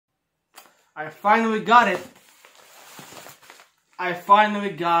I finally got it. I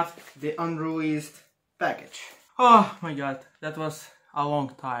finally got the unreleased package. Oh my god, that was a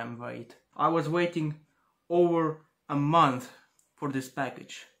long time wait. I was waiting over a month for this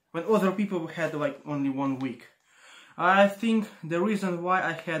package, when other people had like only 1 week. I think the reason why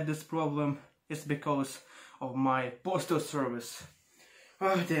I had this problem is because of my postal service.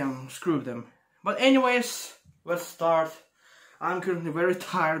 Oh damn, screw them. But anyways, let's start. I'm currently very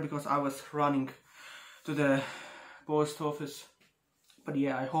tired because I was running to the post office. But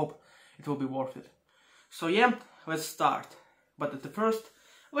yeah, I hope it will be worth it. So yeah, let's start. But at the first,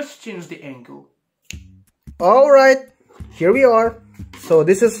 let's change the angle. Alright, here we are. So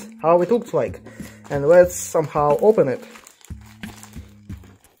this is how it looks like. And let's somehow open it.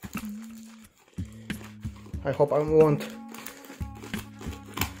 I hope I won't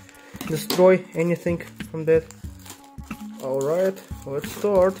destroy anything from that. Alright, let's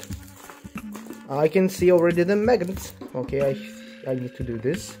start. I can see already the magnets. Okay, I need to do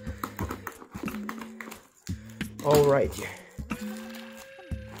this. Alright.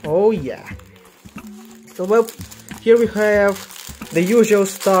 Oh yeah. So well, here we have the usual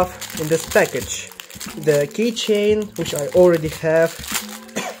stuff in this package. The keychain, which I already have,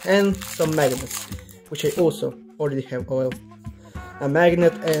 and some magnets, which I also already have. Well, a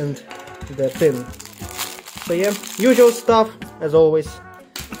magnet and the pin. So yeah, usual stuff as always.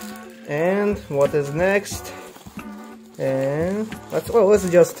 And what is next? And let's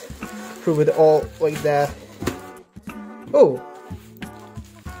just prove it all like that. Oh,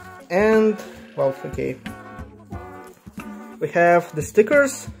 and well, okay. We have the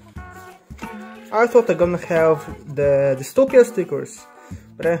stickers. I thought I'm gonna have the Dystopia stickers,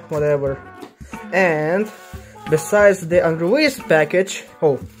 but whatever. And besides the unreleased package,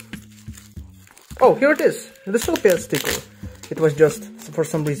 oh, here it is, the Dystopia sticker. It was just for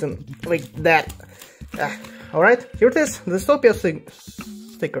some reason like that. Alright, here it is, the Dystopia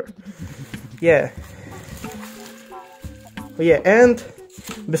sticker. Yeah. Oh, yeah, and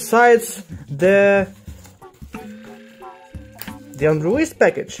besides the unreleased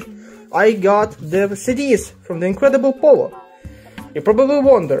package, I got the CDs from the Incredible Polo. You probably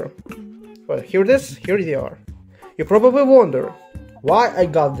wonder, well, here it is, here they are. You probably wonder why I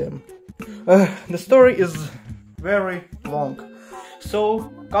got them. The story is very long.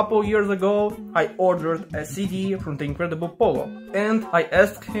 So, couple years ago, I ordered a CD from the Incredible Polo, and I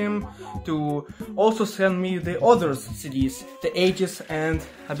asked him to also send me the other CDs, the Ages and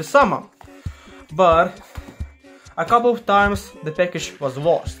Abysama. But a couple of times the package was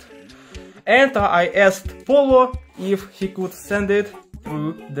lost, and I asked Polo if he could send it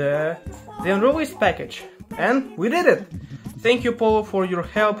through the unreleased package, and we did it. Thank you, Polo, for your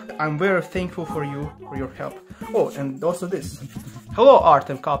help. I'm very thankful for you for your help. Oh, and also this. Hello,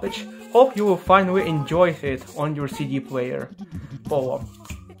 Artem Kopich. Hope you will finally enjoy it on your CD player. Polo,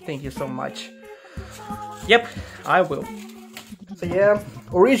 thank you so much. Yep, I will. So yeah,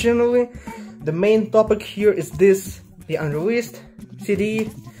 originally the main topic here is this, the unreleased CD.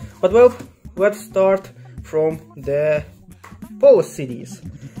 But well, let's start from the Polo CDs.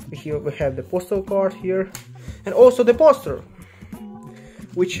 Here we have the postal card here, and also the poster,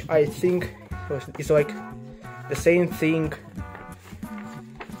 which I think is like the same thing.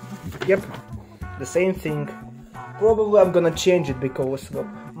 Yep, the same thing. Probably I'm gonna change it because well,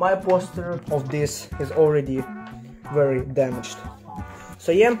 my poster of this is already very damaged.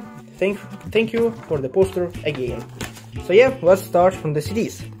 So yeah, thank you for the poster again. So yeah, let's start from the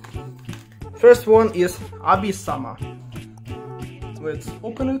CDs. First one is Abysama. Let's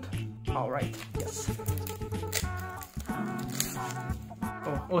open it. Alright, yes.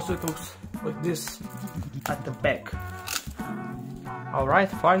 Oh, also it looks like this at the back. Alright,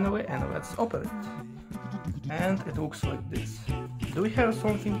 finally, and let's open it. And it looks like this. Do we have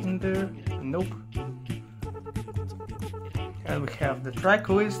something in there? Nope. And we have the track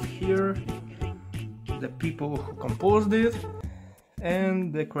list here, the people who composed it,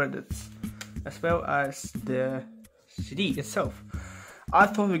 and the credits, as well as the CD itself. I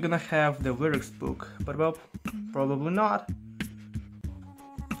thought we were gonna have the lyrics book, but well, probably not.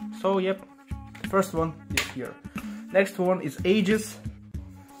 So yep, the first one is here. Next one is Ages.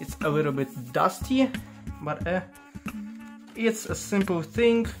 It's a little bit dusty, but it's a simple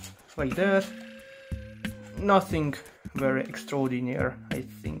thing like that. Nothing very extraordinary, I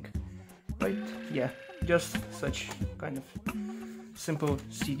think. Right? Yeah, just such kind of simple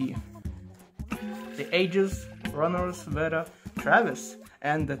CD. The Ages, Runners, Vera, Travis,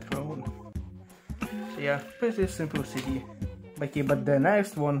 and the Throne. So yeah, pretty simple CD. But the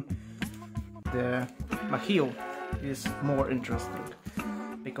next one, the Mahil, is more interesting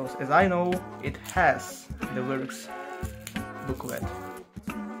because as I know, it has the lyrics booklet.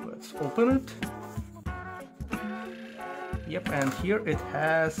 Let's open it. Yep, and here it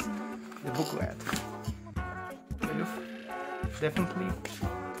has the booklet with definitely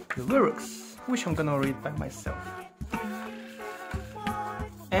the lyrics, which I'm gonna read by myself.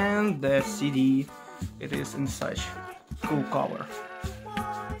 And the CD, it is in such cool cover.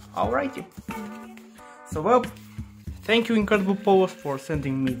 Alrighty. So well, thank you Incredible Polos for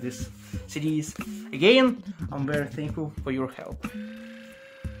sending me these CDs. Again, I'm very thankful for your help.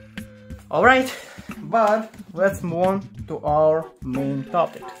 Alright, but let's move on to our main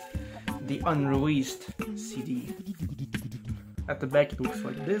topic, the Unreleased CD. At the back it looks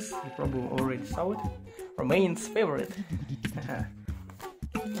like this, you probably already saw it. Romain's favorite.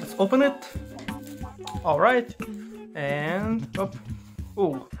 Let's open it. Alright, and up.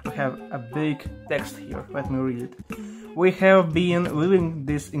 Oh, we have a big text here, let me read it. We have been living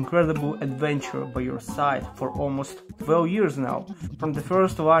this incredible adventure by your side for almost 12 years now, from the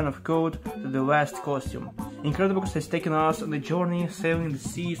first line of code to the last costume. Incredibox has taken us on a journey sailing the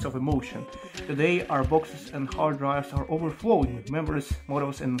seas of emotion. Today our boxes and hard drives are overflowing with memories,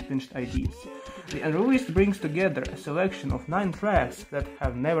 models and unfinished ideas. The Unreleased brings together a selection of 9 tracks that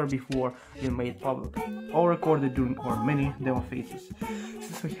have never before been made public, all recorded during our many demo phases.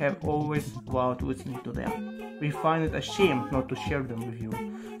 Since we have always loved listening to them, we find it a shame not to share them with you.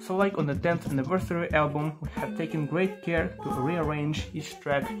 So like on the 10th anniversary album, we have taken great care to rearrange each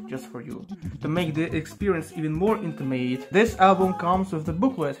track just for you. To make the experience even more intimate, this album comes with a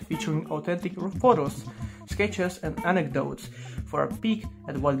booklet featuring authentic photos, sketches and anecdotes for a peek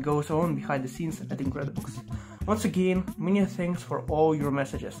at what goes on behind the scenes at Incredibox. Once again, many thanks for all your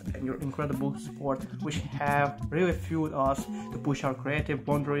messages and your incredible support, which have really fueled us to push our creative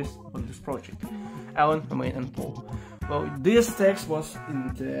boundaries on this project. Alan, Romain and Paul. Well, this text was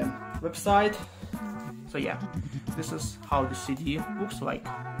in the website, so yeah, this is how the CD looks like.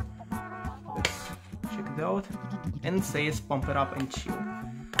 Let's check it out. And it says pump it up and chill.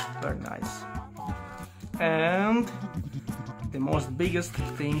 Very nice. And the most biggest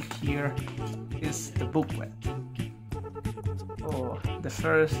thing here is the booklet. Oh,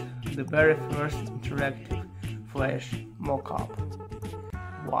 the very first interactive flash mock-up.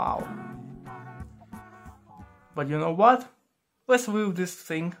 Wow. But you know what? Let's leave this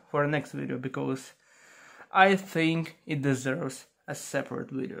thing for the next video because I think it deserves a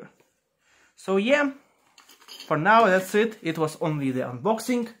separate video. So yeah, for now that's it. It was only the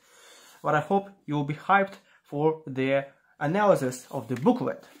unboxing, but I hope you will be hyped for the analysis of the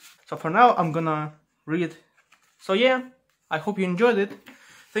booklet. So for now I'm gonna read. So yeah, I hope you enjoyed it.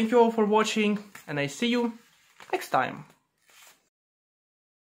 Thank you all for watching and I see you next time.